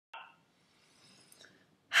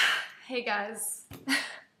Hey guys.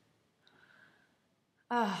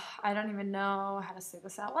 I don't even know how to say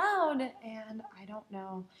this out loud, and I don't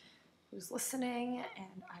know who's listening,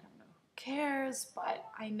 and I don't know who cares, but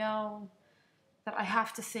I know that I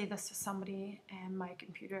have to say this to somebody, and my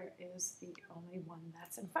computer is the only one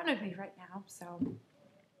that's in front of me right now, so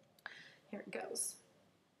here it goes.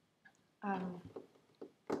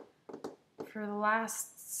 For the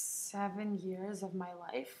last 7 years of my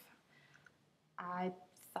life, I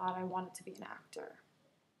thought I wanted to be an actor.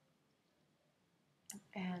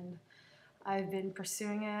 And I've been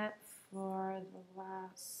pursuing it for the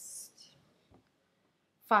last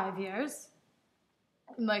 5 years.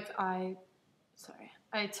 I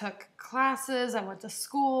took classes, I went to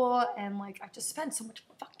school, and I just spent so much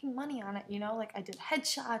fucking money on it, I did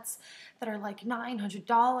headshots that are like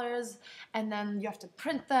 $900, and then you have to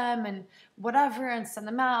print them and whatever and send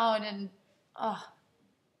them out, and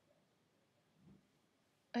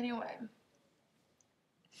anyway.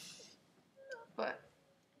 But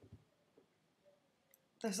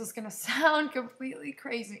this is gonna sound completely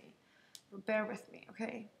crazy, but bear with me,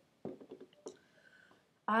 okay?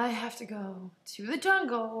 I have to go to the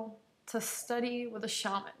jungle to study with a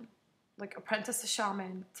shaman, apprentice a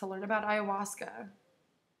shaman, to learn about ayahuasca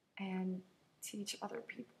and teach other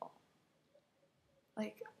people.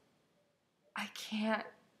 I can't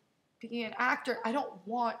be an actor. I don't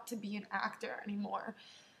want to be an actor anymore.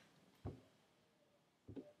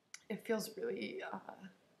 It feels really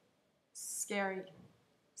scary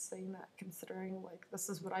saying that, considering this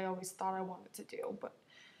is what I always thought I wanted to do, but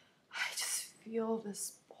I just feel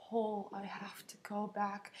this pull. I have to go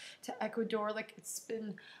back to Ecuador. It's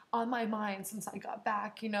been on my mind since I got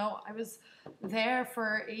back. I was there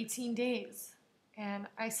for 18 days, and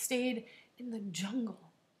I stayed in the jungle.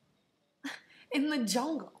 In the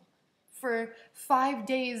jungle for 5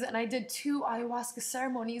 days, and I did 2 ayahuasca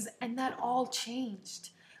ceremonies, and that all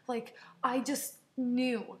changed. I just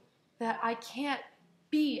knew that I can't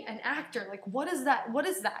be an actor. What is that? What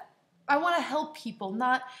is that? I want to help people,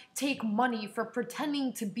 not take money for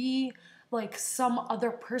pretending to be some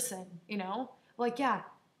other person, Yeah,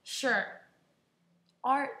 sure.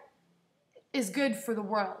 Art is good for the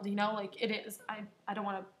world, it is. I don't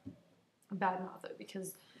want to badmouth it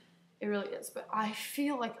because it really is, but I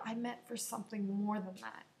feel like I'm meant for something more than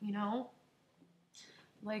that,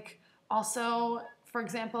 Also, for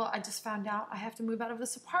example, I just found out I have to move out of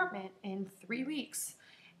this apartment in 3 weeks,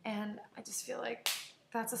 and I just feel like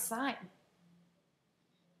that's a sign.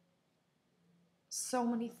 So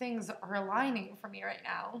many things are aligning for me right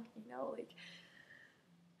now,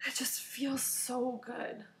 it just feels so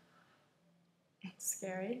good. It's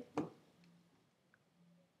scary.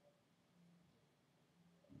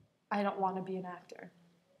 I don't want to be an actor.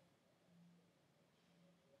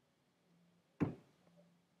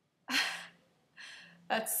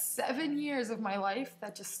 That's 7 years of my life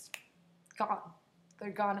that just gone.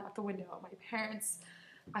 They're gone out the window. My parents,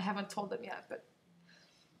 I haven't told them yet, but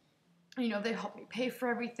they help me pay for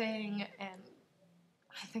everything, and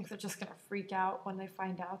I think they're just gonna freak out when they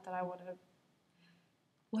find out that I want to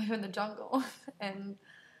live in the jungle and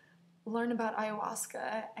learn about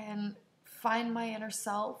ayahuasca and find my inner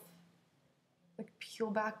self,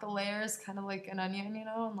 peel back the layers, kind of like an onion,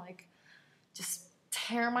 and just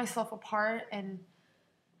tear myself apart and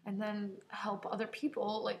then help other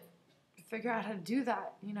people figure out how to do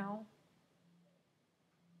that,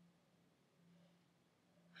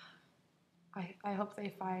 I hope they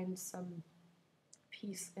find some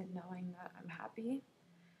peace in knowing that I'm happy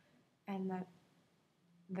and that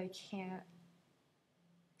they can't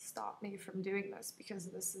stop me from doing this, because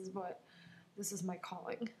this is my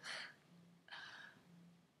calling.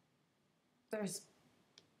 There's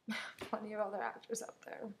plenty of other actors out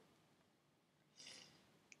there.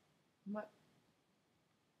 But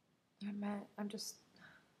I meant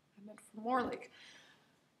for more,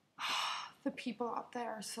 the people out there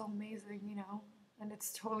are so amazing, and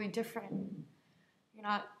it's totally different. You're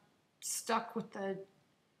not stuck with the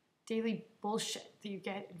daily bullshit that you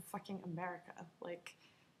get in fucking America,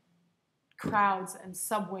 crowds and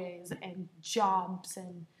subways and jobs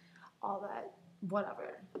and all that,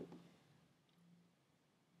 whatever.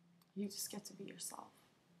 You just get to be yourself.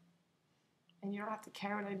 And you don't have to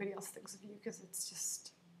care what anybody else thinks of you, because it's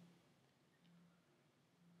just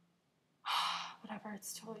whatever,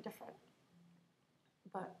 it's totally different.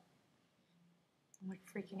 But I'm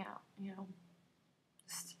freaking out,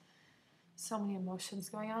 just so many emotions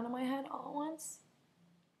going on in my head all at once.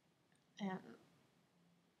 And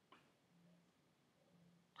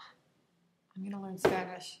I'm gonna learn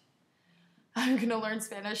Spanish. I'm gonna learn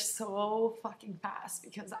Spanish so fucking fast,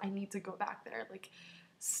 because I need to go back there.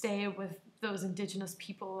 stay with those indigenous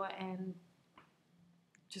people and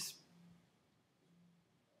just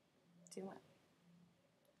do it.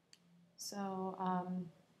 So,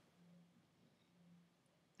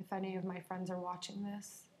 if any of my friends are watching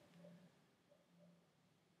this,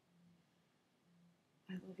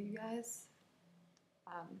 I love you guys.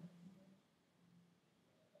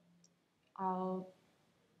 I'll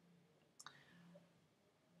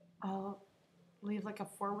leave like a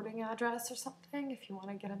forwarding address or something if you want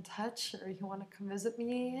to get in touch or you want to come visit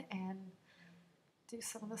me and do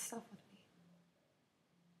some of this stuff with me.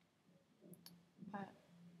 But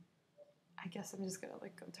I guess I'm just gonna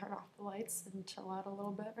like go turn off the lights and chill out a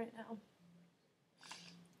little bit right now.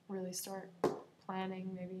 Really start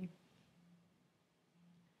planning, maybe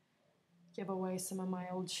give away some of my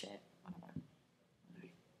old shit.